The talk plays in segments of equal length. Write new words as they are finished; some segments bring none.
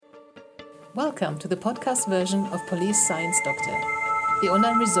Welcome to the podcast version of Police Science Doctor, the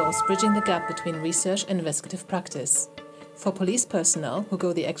online resource bridging the gap between research and investigative practice. For police personnel who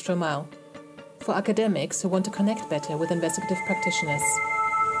go the extra mile. For academics who want to connect better with investigative practitioners.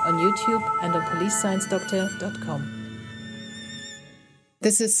 On YouTube and on policesciencedoctor.com.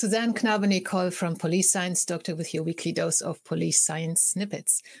 This is Suzanne Knabe-Nicole from Police Science Doctor with your weekly dose of police science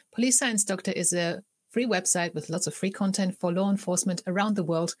snippets. Police Science Doctor is a free website with lots of free content for law enforcement around the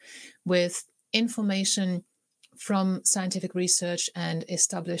world, with information from scientific research and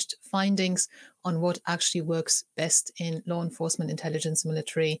established findings on what actually works best in law enforcement, intelligence,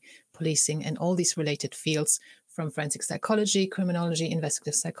 military, policing, and all these related fields, from forensic psychology, criminology,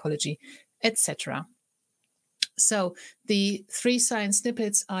 investigative psychology, etc. So the 3 science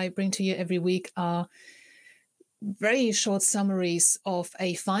snippets I bring to you every week are very short summaries of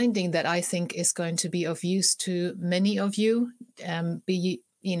a finding that I think is going to be of use to many of you. Maybe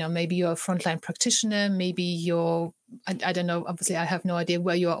you're a frontline practitioner, maybe you're, I don't know, obviously I have no idea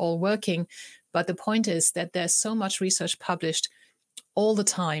where you are all working, but the point is that there's so much research published all the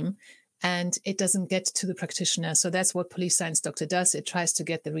time and it doesn't get to the practitioner. So that's what Police Science Doctor does. It tries to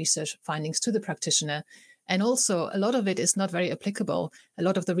get the research findings to the practitioner. And also, a lot of it is not very applicable. A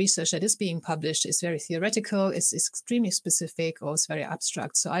lot of the research that is being published is very theoretical, is extremely specific, or is very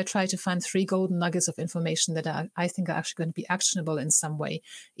abstract. So I try to find 3 golden nuggets of information that I think are actually going to be actionable in some way,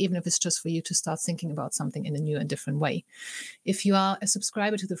 even if it's just for you to start thinking about something in a new and different way. If you are a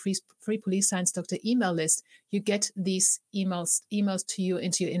subscriber to the free Police Science Doctor email list, you get these emails to you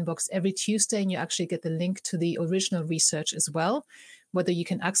into your inbox every Tuesday, and you actually get the link to the original research as well. Whether you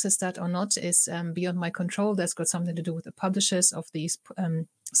can access that or not is beyond my control. That's got something to do with the publishers of these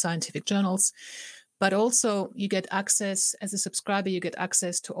scientific journals. But also you get access, as a subscriber, you get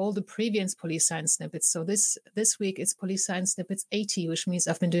access to all the previous Police Science snippets. So this week it's Police Science Snippets 80, which means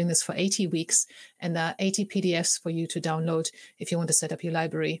I've been doing this for 80 weeks. And there are 80 PDFs for you to download if you want to set up your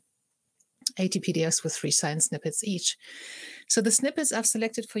library. 80 PDFs with 3 science snippets each. So the snippets I've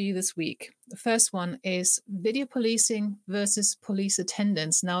selected for you this week. The first one is video policing versus police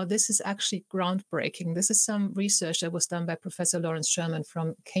attendance. Now, this is actually groundbreaking. This is some research that was done by Professor Lawrence Sherman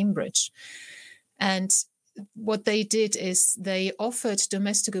from Cambridge. And what they did is they offered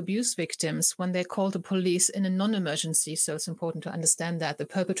domestic abuse victims, when they called the police in a non-emergency, so it's important to understand that the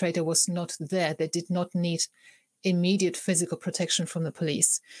perpetrator was not there. They did not need immediate physical protection from the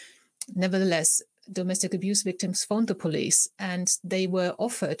police. Nevertheless, domestic abuse victims phoned the police and they were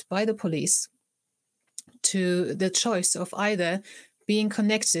offered by the police to the choice of either being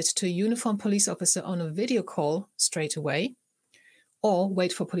connected to a uniformed police officer on a video call straight away or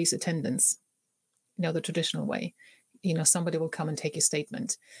wait for police attendance. The traditional way. Somebody will come and take your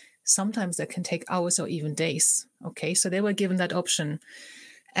statement. Sometimes that can take hours or even days. Okay, so they were given that option.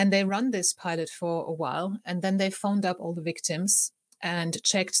 And they ran this pilot for a while, and then they phoned up all the victims and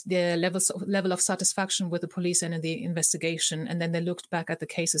checked their level of satisfaction with the police and in the investigation. And then they looked back at the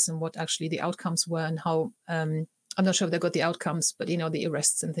cases and what actually the outcomes were and how, I'm not sure if they got the outcomes, but, the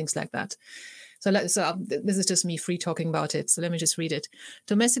arrests and things like that. So this is just me free talking about it. So let me just read it.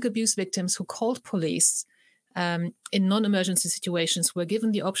 Domestic abuse victims who called police in non-emergency situations were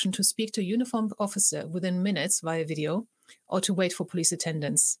given the option to speak to a uniformed officer within minutes via video or to wait for police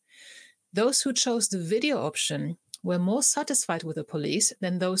attendance. Those who chose the video option were more satisfied with the police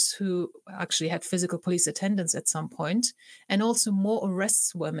than those who actually had physical police attendance at some point, and also more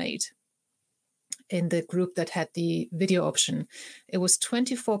arrests were made in the group that had the video option. It was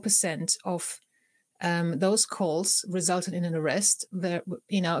 24% of those calls resulted in an arrest.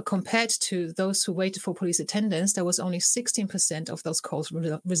 Compared to those who waited for police attendance, there was only 16% of those calls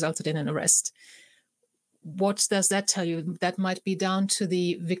resulted in an arrest. What does that tell you? That might be down to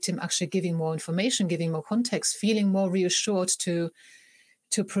the victim actually giving more information, giving more context, feeling more reassured to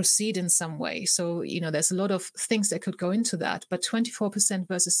proceed in some way. So, there's a lot of things that could go into that, but 24%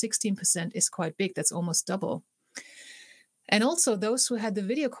 versus 16% is quite big. That's almost double. And also those who had the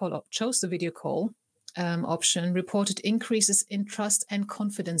video call chose the video call option reported increases in trust and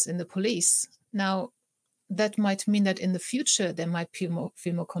confidence in the police. Now, that might mean that in the future, they might feel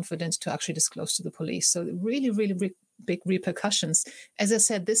more confident to actually disclose to the police. So really, really big repercussions. As I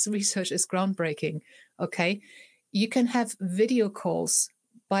said, this research is groundbreaking, okay? You can have video calls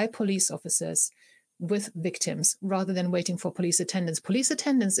by police officers with victims rather than waiting for police attendance. Police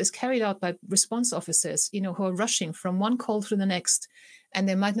attendance is carried out by response officers, who are rushing from one call to the next, and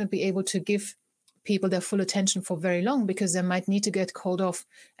they might not be able to give people their full attention for very long because they might need to get called off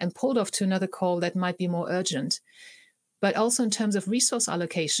and pulled off to another call that might be more urgent. But also in terms of resource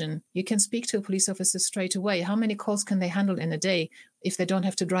allocation, you can speak to a police officer straight away. How many calls can they handle in a day if they don't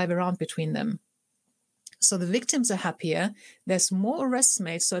have to drive around between them? So the victims are happier. There's more arrests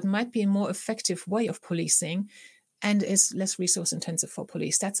made, so it might be a more effective way of policing and is less resource intensive for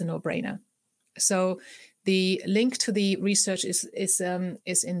police. That's a no-brainer. So the link to the research is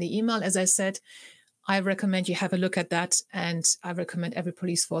in the email. As I said, I recommend you have a look at that, and I recommend every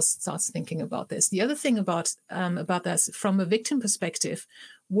police force starts thinking about this. The other thing about that, from a victim perspective,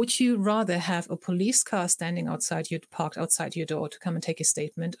 would you rather have a police car standing parked outside your door to come and take a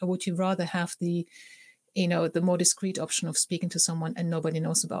statement, or would you rather have the more discreet option of speaking to someone and nobody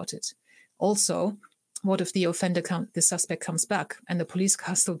knows about it? Also, what if the the suspect comes back and the police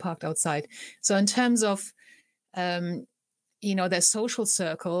car is still parked outside? So in terms of their social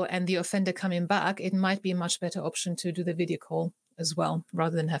circle and the offender coming back, it might be a much better option to do the video call as well,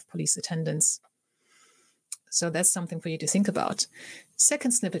 rather than have police attendance. So that's something for you to think about.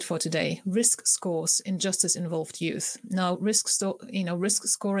 Second snippet for today: risk scores in justice-involved youth. Now, risk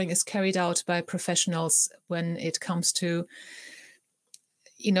scoring is carried out by professionals when it comes to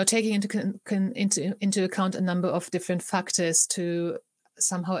taking into account a number of different factors to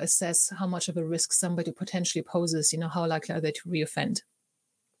somehow assess how much of a risk somebody potentially poses, how likely are they to reoffend.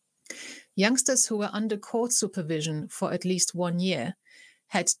 Youngsters who were under court supervision for at least 1 year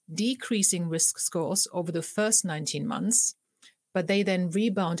had decreasing risk scores over the first 19 months, but they then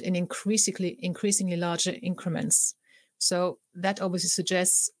rebound in increasingly larger increments. So that obviously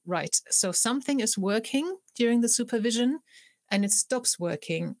suggests, right, so something is working during the supervision and it stops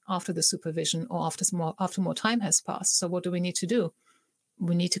working after the supervision or after more time has passed. So what do we need to do?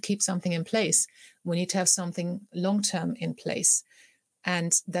 We need to keep something in place. We need to have something long-term in place.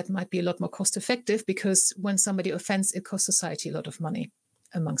 And that might be a lot more cost effective, because when somebody offends, it costs society a lot of money,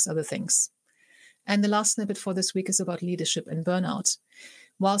 amongst other things. And the last snippet for this week is about leadership and burnout.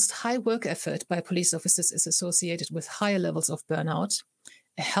 Whilst high work effort by police officers is associated with higher levels of burnout,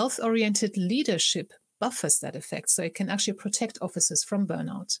 a health-oriented leadership buffers that effect, so it can actually protect officers from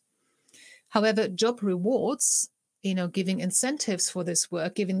burnout. However, job rewards, giving incentives for this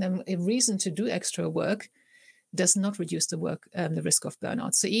work, giving them a reason to do extra work, does not reduce the risk of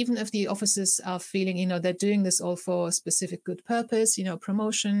burnout. So even if the officers are feeling, they're doing this all for a specific good purpose,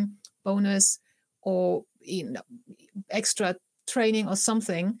 promotion, bonus, or extra training or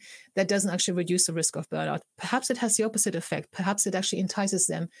something, that doesn't actually reduce the risk of burnout. Perhaps it has the opposite effect. Perhaps it actually entices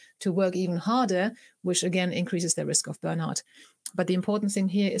them to work even harder, which again increases their risk of burnout. But the important thing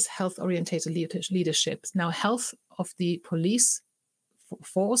here is health-orientated leadership. Now, health of the police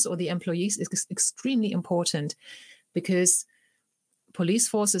force or the employees is extremely important, because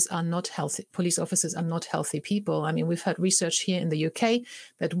police officers are not healthy people. I mean, we've had research here in the UK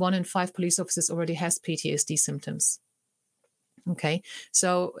that 1 in 5 police officers already has PTSD symptoms. Okay,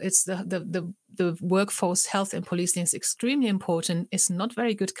 so it's the workforce health in policing is extremely important. It's not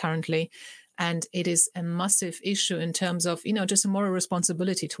very good currently, and it is a massive issue in terms of just a moral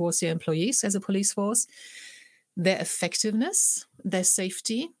responsibility towards the employees as a police force, their effectiveness, their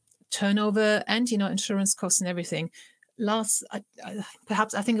safety, turnover, and insurance costs and everything. I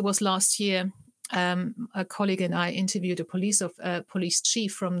think it was last year, a colleague and I interviewed a police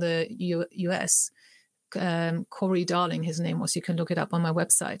chief from the US. Corey Darling, his name was. You can look it up on my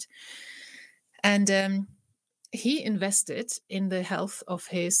website. And he invested in the health of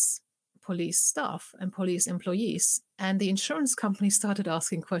his police staff and police employees. And the insurance company started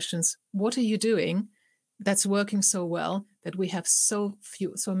asking questions. What are you doing that's working so well that we have such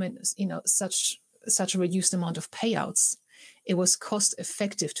a reduced amount of payouts? It was cost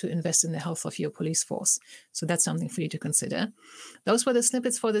effective to invest in the health of your police force. So that's something for you to consider. Those were the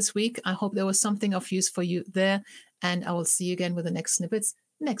snippets for this week. I hope there was something of use for you there. And I will see you again with the next snippets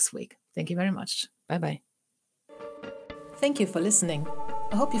next week. Thank you very much. Bye-bye. Thank you for listening.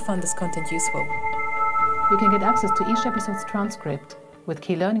 I hope you found this content useful. You can get access to each episode's transcript with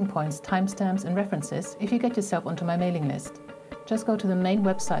key learning points, timestamps, and references if you get yourself onto my mailing list. Just go to the main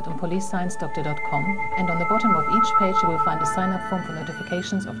website on policesciencedoctor.com, and on the bottom of each page you will find a sign-up form for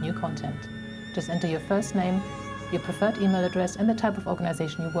notifications of new content. Just enter your first name, your preferred email address, and the type of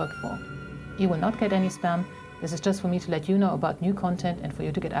organization you work for. You will not get any spam. This is just for me to let you know about new content and for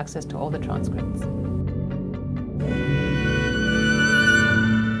you to get access to all the transcripts.